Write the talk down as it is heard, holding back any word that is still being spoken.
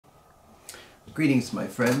Greetings, my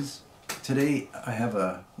friends. Today I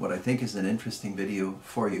have what I think is an interesting video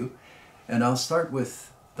for you, and I'll start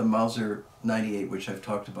with the Mauser 98, which I've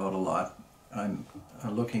talked about a lot. I'm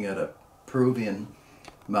looking at a Peruvian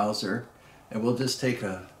Mauser, and we'll just take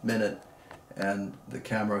a minute and the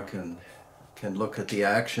camera can look at the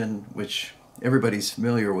action, which everybody's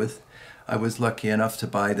familiar with. I was lucky enough to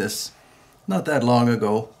buy this not that long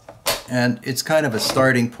ago, and it's kind of a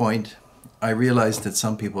starting point. I realize that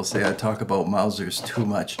some people say I talk about Mausers too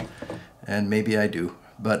much, and maybe I do,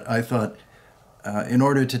 but I thought in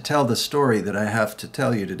order to tell the story that I have to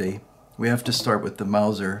tell you today, we have to start with the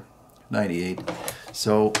Mauser 98.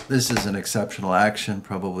 So this is an exceptional action,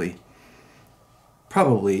 probably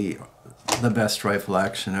the best rifle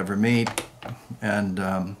action ever made, and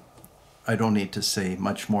I don't need to say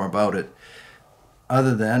much more about it,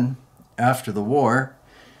 other than after the war,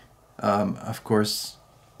 of course,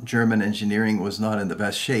 German engineering was not in the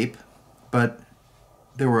best shape, but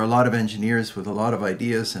there were a lot of engineers with a lot of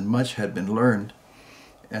ideas and much had been learned.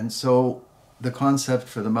 And so the concept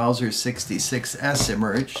for the Mauser 66S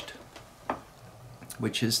emerged,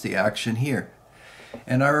 which is the action here.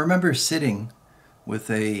 And I remember sitting with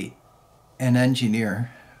an engineer.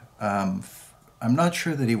 I'm not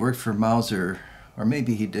sure that he worked for Mauser, or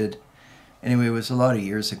maybe he did. Anyway, it was a lot of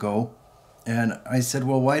years ago. And I said,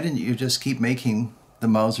 well, why didn't you just keep making the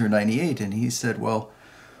Mauser 98? And he said, well,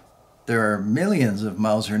 there are millions of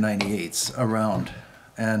Mauser 98s around,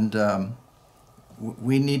 and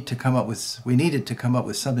we needed to come up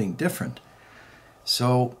with something different.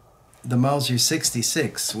 So the Mauser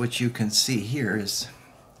 66, which you can see here, is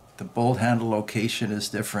the bolt handle location is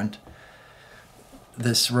different.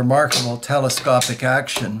 This remarkable telescopic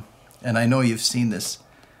action, and I know you've seen this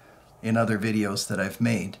in other videos that I've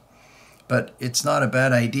made, but it's not a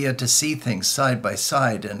bad idea to see things side by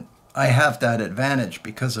side, and I have that advantage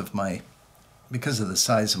because of the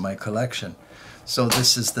size of my collection. So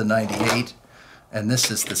this is the 98 and this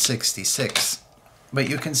is the 66. But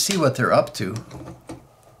you can see what they're up to.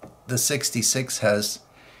 The 66 has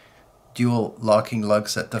dual locking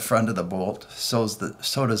lugs at the front of the bolt, so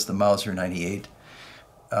does the Mauser 98.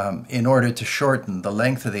 In order to shorten the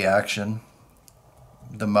length of the action,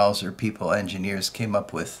 the Mauser engineers came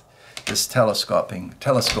up with this telescoping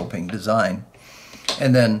design.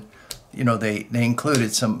 And then, you know, they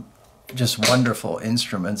included some just wonderful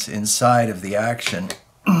instruments inside of the action,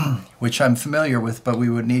 which I'm familiar with, but we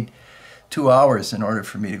would need 2 hours in order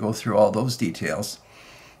for me to go through all those details.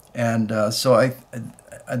 And so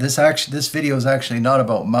this video is actually not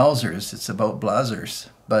about Mausers, it's about Blasers.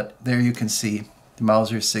 But there you can see the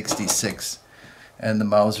Mauser 66 and the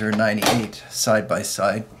Mauser 98 side by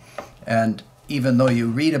side. And even though you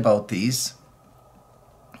read about these,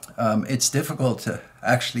 it's difficult to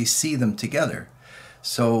actually see them together.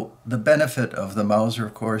 So the benefit of the Mauser,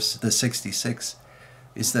 of course, the 66,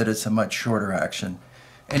 is that it's a much shorter action.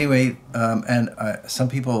 Anyway, some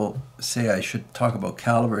people say I should talk about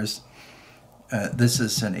calibers. This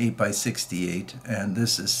is an 8x68, and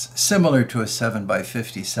this is similar to a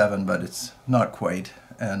 7x57, but it's not quite.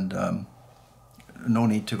 And no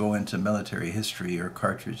need to go into military history or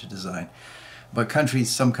cartridge design. But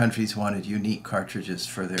some countries wanted unique cartridges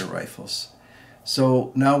for their rifles.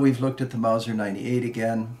 So now we've looked at the Mauser 98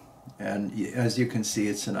 again, and as you can see,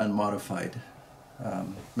 it's an unmodified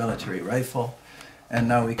military rifle. And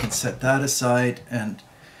now we can set that aside, and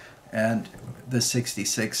the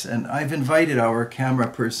 66. And I've invited our camera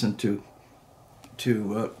person to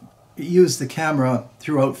use the camera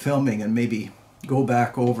throughout filming and maybe go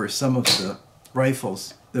back over some of the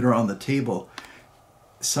rifles that are on the table.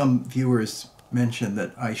 Some viewers mention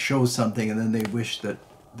that I show something and then they wish that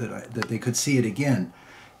they could see it again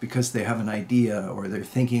because they have an idea or they're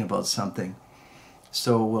thinking about something.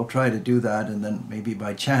 So we'll try to do that, and then maybe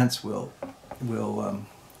by chance we'll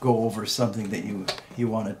go over something that you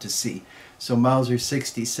wanted to see. So Mauser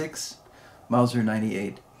 66, Mauser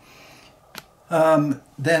 98.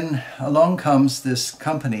 Then along comes this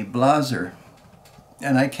company, Blaser,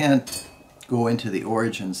 and I can't go into the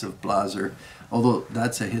origins of Blaser, although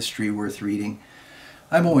that's a history worth reading.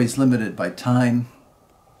 I'm always limited by time,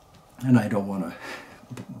 and I don't want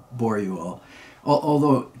to bore you all.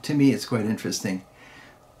 Although, to me, it's quite interesting.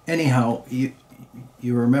 Anyhow, you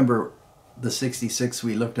remember the 66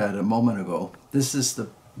 we looked at a moment ago. This is the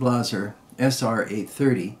Blaser SR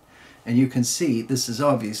 830, and you can see this is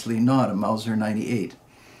obviously not a Mauser 98.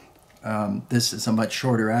 This is a much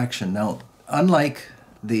shorter action. Now, unlike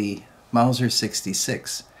the Mauser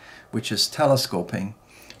 66, which is telescoping,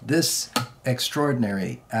 this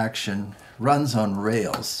extraordinary action runs on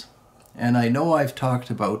rails. And I know I've talked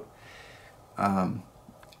about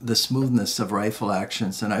the smoothness of rifle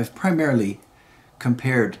actions, and I've primarily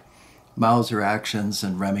compared Mauser actions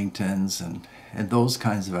and Remingtons and those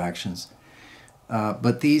kinds of actions.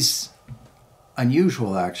 But these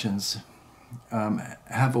unusual actions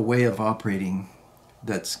have a way of operating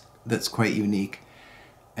that's quite unique.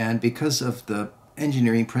 And because of the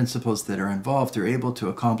engineering principles that are involved, they're able to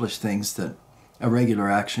accomplish things that a regular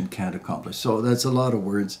action can't accomplish. So that's a lot of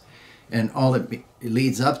words. And all it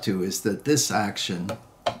leads up to is that this action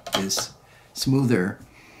is smoother.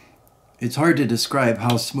 It's hard to describe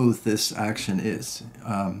how smooth this action is.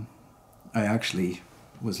 I actually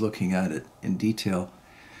was looking at it in detail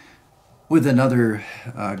with another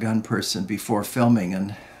gun person before filming,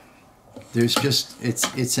 and there's just,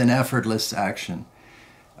 it's an effortless action.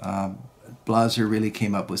 Blaser really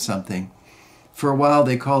came up with something. For a while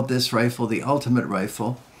they called this rifle the ultimate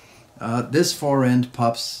rifle. This forend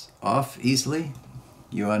pops off easily.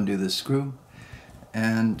 You undo the screw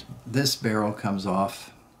and this barrel comes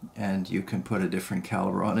off, and you can put a different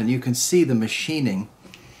caliber on, and you can see the machining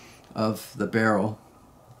of the barrel,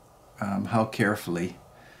 how carefully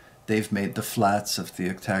they've made the flats of the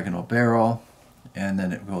octagonal barrel, and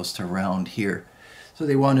then it goes to round here. So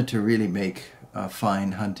they wanted to really make a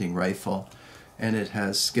fine hunting rifle, and it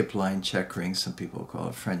has skip line checkering. Some people call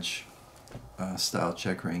it French style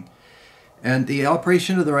checkering. And the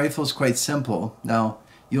operation of the rifle is quite simple. Now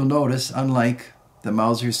you'll notice, unlike the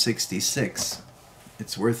Mauser 66,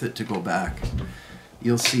 it's worth it to go back.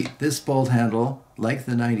 You'll see this bolt handle, like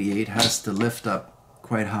the 98, has to lift up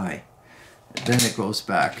quite high. Then it goes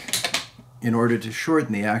back. In order to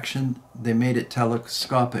shorten the action, they made it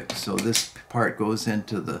telescopic. So this part goes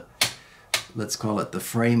into the, let's call it the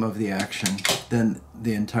frame of the action. Then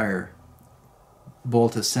the entire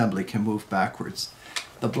bolt assembly can move backwards.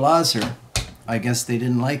 The Blaser, I guess they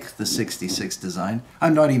didn't like the 66 design.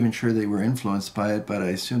 I'm not even sure they were influenced by it, but I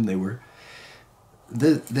assume they were.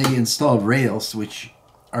 They installed rails, which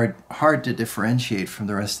are hard to differentiate from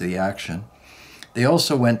the rest of the action. They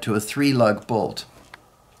also went to a 3-lug bolt.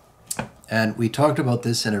 And we talked about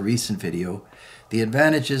this in a recent video. The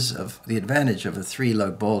advantage of a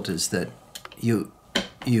 3-lug bolt is that you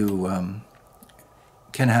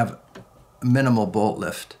can have minimal bolt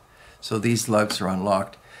lift. So these lugs are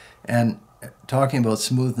unlocked. And talking about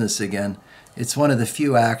smoothness again, it's one of the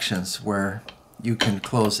few actions where you can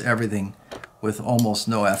close everything with almost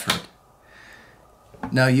no effort.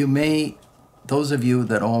 Now you may, those of you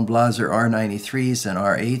that own Blaser R93s and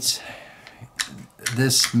R8s,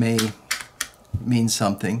 this may mean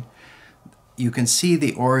something. You can see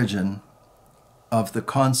the origin of the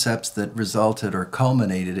concepts that resulted or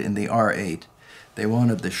culminated in the R8. They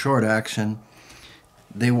wanted the short action.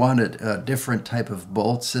 They wanted a different type of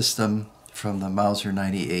bolt system from the Mauser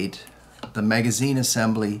 98. The magazine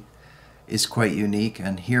assembly is quite unique,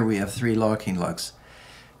 and here we have 3 locking lugs.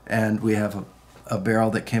 And we have a barrel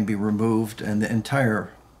that can be removed, and the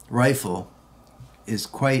entire rifle is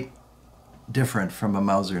quite different from a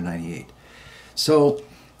Mauser 98. So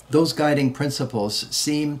those guiding principles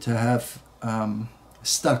seem to have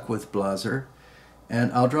stuck with Blaser.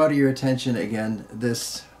 And I'll draw to your attention again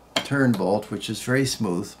this turn bolt, which is very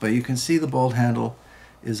smooth, but you can see the bolt handle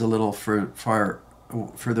is a little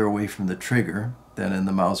further away from the trigger than in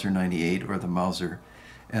the Mauser 98 or the Mauser,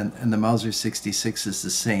 and the Mauser 66 is the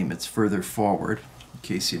same. It's further forward. In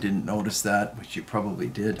case you didn't notice that, which you probably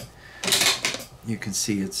did, you can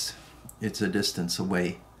see it's a distance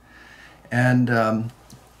away. And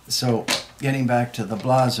so getting back to the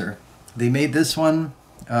Blaser, they made this one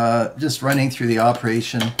just running through the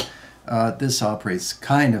operation. This operates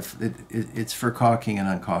kind of, it's for cocking and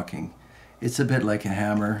uncocking. It's a bit like a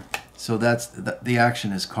hammer. So that's the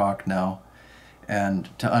action is cocked now, and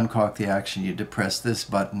to uncock the action you depress this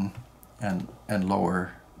button and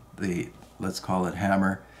lower the, let's call it,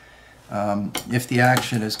 hammer. If the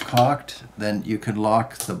action is cocked, then you can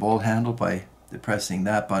lock the bolt handle by depressing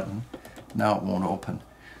that button. Now it won't open.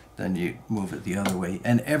 Then you move it the other way.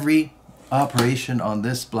 And every operation on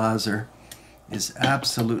this Blaser is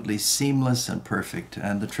absolutely seamless and perfect.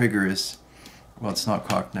 And the trigger is, well, it's not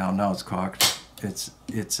cocked now. Now it's cocked. It's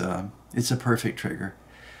a perfect trigger.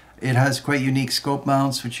 It has quite unique scope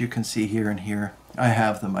mounts, which you can see here and here. I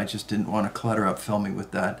have them. I just didn't want to clutter up filming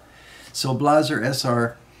with that. So Blaser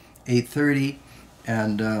SR 830,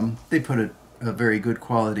 and they put a very good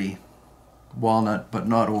quality walnut, but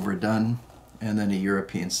not overdone, and then a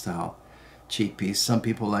European style cheek piece. Some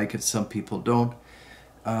people like it, some people don't.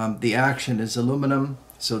 The action is aluminum,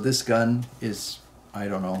 so this gun is, I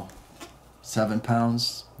don't know, 7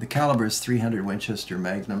 pounds. The caliber is 300 Winchester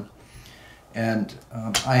Magnum, and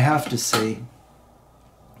I have to say,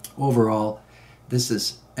 overall, this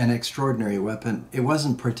is an extraordinary weapon. It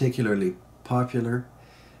wasn't particularly popular.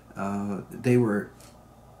 They were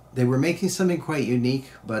making something quite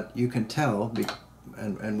unique, but you can tell,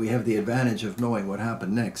 and we have the advantage of knowing what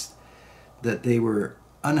happened next, that they were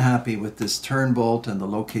unhappy with this turn bolt and the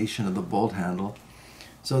location of the bolt handle.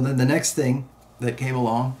 So then the next thing that came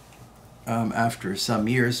along after some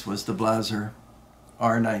years was the Blaser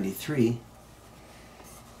R93.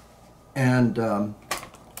 And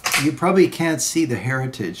you probably can't see the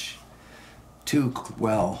heritage too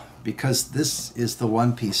well, because this is the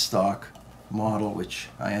one-piece stock model which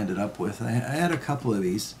I ended up with. I had a couple of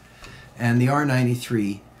these, and the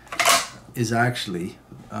R93 is actually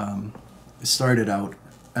started out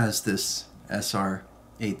as this SR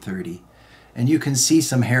 830, and you can see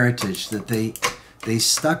some heritage that they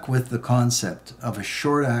stuck with the concept of a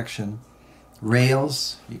short action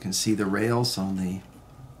rails. You can see the rails on the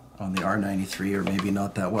R93, or maybe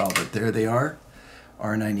not that well, but there they are,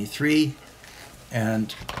 R93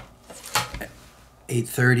 and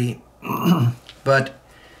 830. But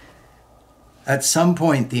at some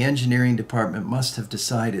point the engineering department must have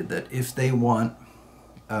decided that if they want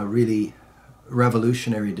a really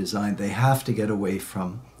revolutionary design, they have to get away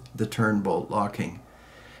from the turn bolt locking.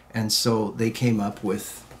 And so they came up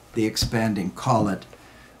with the expanding collet,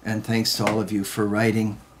 and thanks to all of you for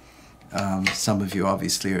writing. Some of you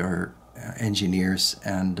obviously are engineers,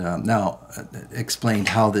 and now explained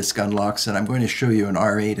how this gun locks, and I'm going to show you an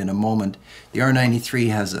R8 in a moment. The R93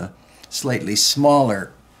 has a slightly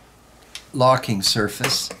smaller locking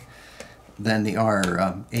surface than the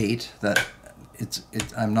R8.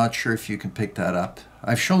 I'm not sure if you can pick that up.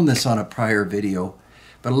 I've shown this on a prior video,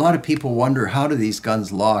 but a lot of people wonder, how do these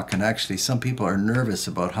guns lock? And actually some people are nervous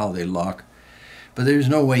about how they lock, but there's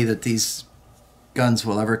no way that these guns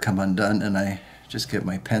will ever come undone. And I just get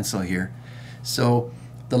my pencil here. So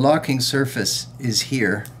the locking surface is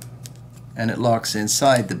here, and it locks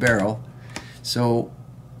inside the barrel. So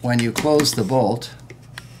when you close the bolt,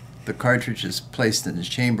 the cartridge is placed in the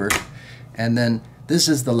chamber, and then this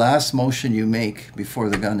is the last motion you make before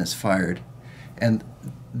the gun is fired. And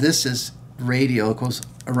this is radial, it goes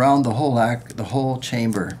around the whole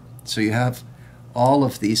chamber. So you have all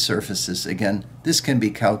of these surfaces. Again, this can be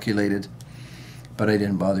calculated, but I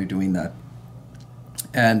didn't bother doing that.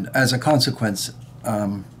 And as a consequence,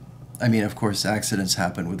 I mean, of course, accidents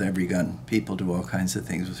happen with every gun. People do all kinds of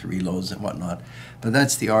things with reloads and whatnot. But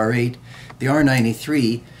that's the R8. The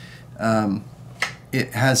R93,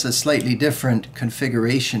 it has a slightly different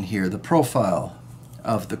configuration here. The profile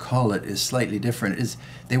of the collet is slightly different.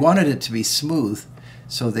 They wanted it to be smooth,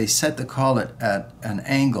 so they set the collet at an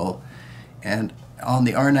angle. And on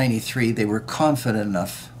the R93, they were confident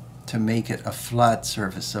enough to make it a flat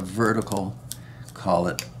surface, a vertical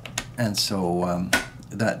collet, and so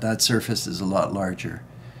that surface is a lot larger.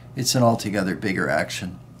 It's an altogether bigger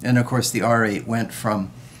action. And of course the R8 went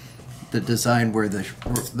from the design where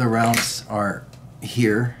the rounds are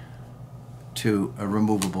here to a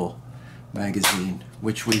removable magazine,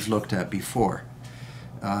 which we've looked at before.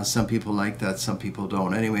 Some people like that, some people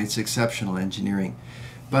don't. Anyway, it's exceptional engineering.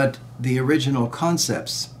 But the original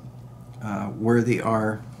concepts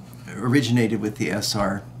originated with the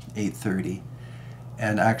SR 830,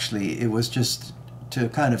 and actually it was just to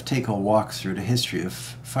kind of take a walk through the history of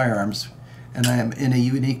firearms, and I am in a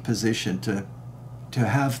unique position to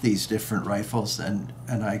have these different rifles, and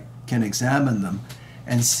I can examine them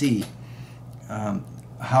and see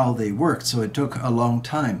how they worked. So it took a long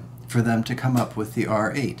time for them to come up with the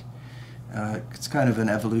R8. It's kind of an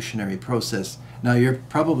evolutionary process. Now you're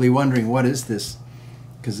probably wondering, what is this?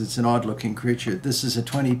 Because it's an odd looking creature. This is a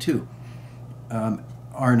 22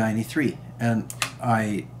 R93, and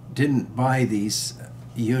I didn't buy this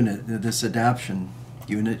adaptation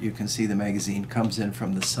unit. You can see the magazine comes in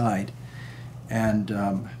from the side, and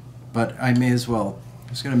but I may as well, I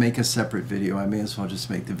was going to make a separate video, I may as well just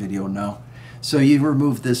make the video now. So you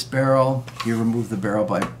remove this barrel, you remove the barrel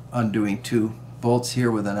by undoing two bolts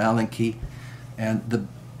here with an Allen key, and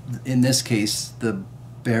in this case the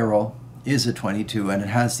barrel is a 22, and it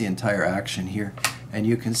has the entire action here, and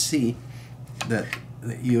you can see that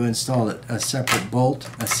you install a separate bolt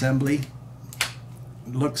assembly.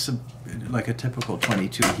 It looks like a typical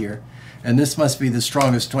 22 here, and this must be the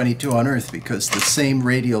strongest 22 on earth, because the same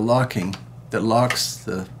radial locking that locks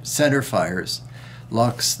the center fires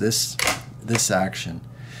locks this action,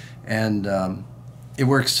 and it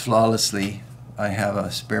works flawlessly. I have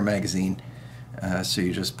a spare magazine, so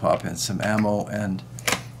you just pop in some ammo and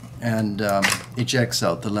ejects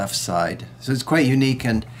out the left side. So it's quite unique,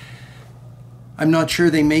 and I'm not sure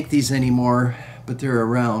they make these anymore, but they're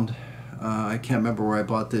around. I can't remember where I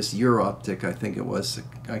bought this. Optic, I think it was.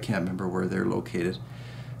 I can't remember where they're located.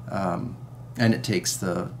 And it takes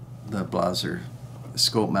the Blaser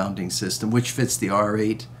scope mounting system, which fits the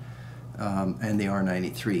R8 and the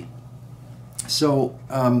R93. So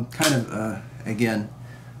kind of again,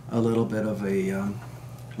 a little bit of a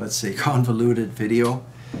let's say convoluted video,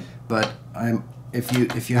 but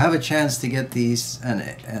if you have a chance to get these, and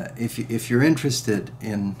if you're interested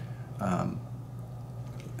in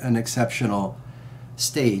an exceptional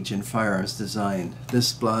stage in firearms design,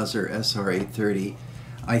 this Blaser SR830,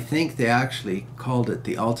 I think they actually called it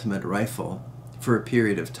the ultimate rifle for a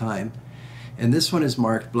period of time. And this one is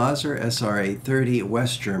marked Blaser SR830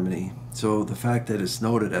 West Germany. So the fact that it's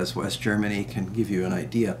noted as West Germany can give you an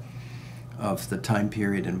idea of the time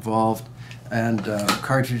period involved. And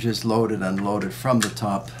cartridges loaded and unloaded from the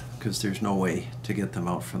top, because there's no way to get them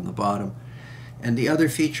out from the bottom. And the other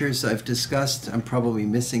features I've discussed, I'm probably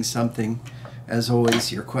missing something. As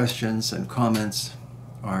always, your questions and comments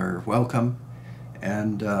are welcome.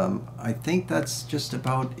 And I think that's just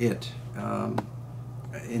about it.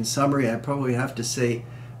 In summary, I probably have to say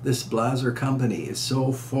this Blaser company is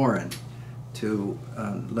so foreign to,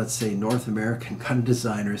 let's say, North American gun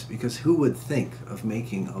designers, because who would think of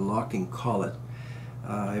making a locking collet?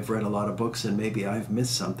 I've read a lot of books and maybe I've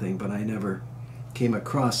missed something, but I never came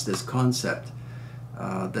across this concept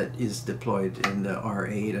that is deployed in the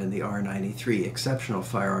R8 and the R93, exceptional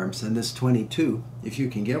firearms. And this 22, if you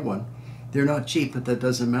can get one, they're not cheap, but that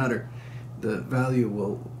doesn't matter. The value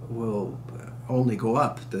will only go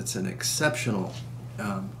up. That's an exceptional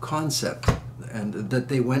concept, and that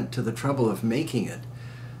they went to the trouble of making it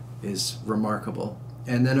is remarkable.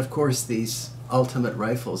 And then of course these ultimate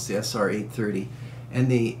rifles, the SR830,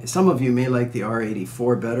 and some of you may like the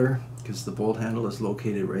R84 better because the bolt handle is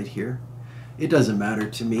located right here. It doesn't matter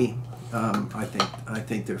to me. I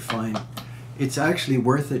think they're fine. It's actually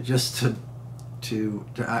worth it just to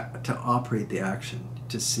operate the action,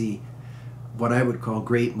 to see what I would call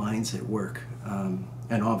great minds at work.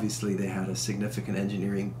 And obviously they had a significant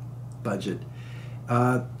engineering budget.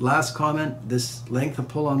 Last comment, this length of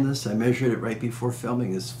pull on this, I measured it right before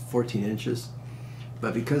filming, is 14 inches.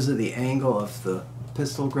 But because of the angle of the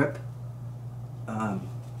pistol grip,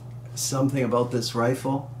 something about this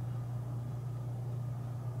rifle,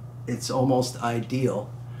 it's almost ideal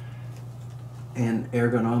in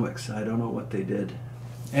ergonomics. I don't know what they did.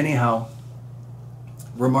 Anyhow,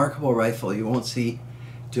 remarkable rifle. You won't see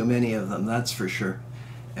too many of them, that's for sure.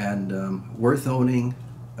 And worth owning,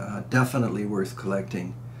 definitely worth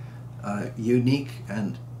collecting. Unique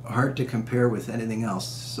and hard to compare with anything else.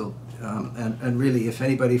 So, and really, if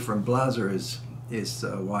anybody from Blaser is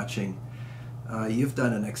watching, you've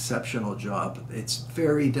done an exceptional job. It's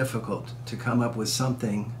very difficult to come up with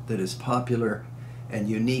something that is popular and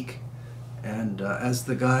unique. And as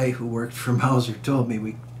the guy who worked for Mauser told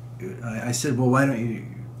me, I said, well, why don't you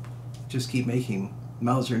just keep making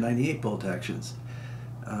Mauser 98 bolt actions?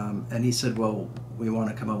 And he said, well, we want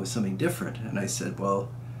to come up with something different. And I said, well,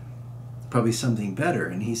 probably something better.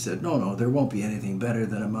 And he said, no, there won't be anything better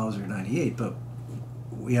than a Mauser 98, but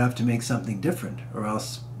we have to make something different or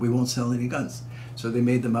else we won't sell any guns. So they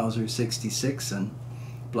made the Mauser 66, and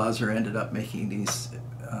Blaser ended up making these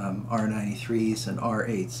R93s and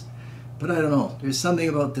R8s. But I don't know, there's something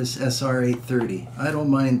about this SR830. I don't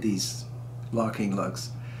mind these locking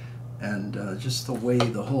lugs. And just the way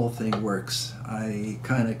the whole thing works, I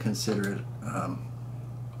kind of consider it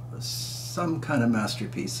some kind of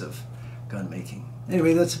masterpiece of gun making.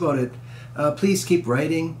 Anyway, that's about it. Please keep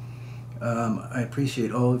writing. I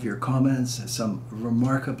appreciate all of your comments, some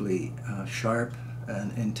remarkably sharp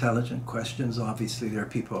and intelligent questions. Obviously, there are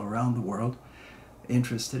people around the world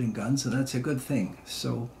interested in guns, and that's a good thing.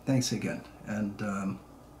 So thanks again, and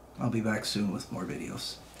I'll be back soon with more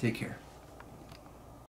videos. Take care.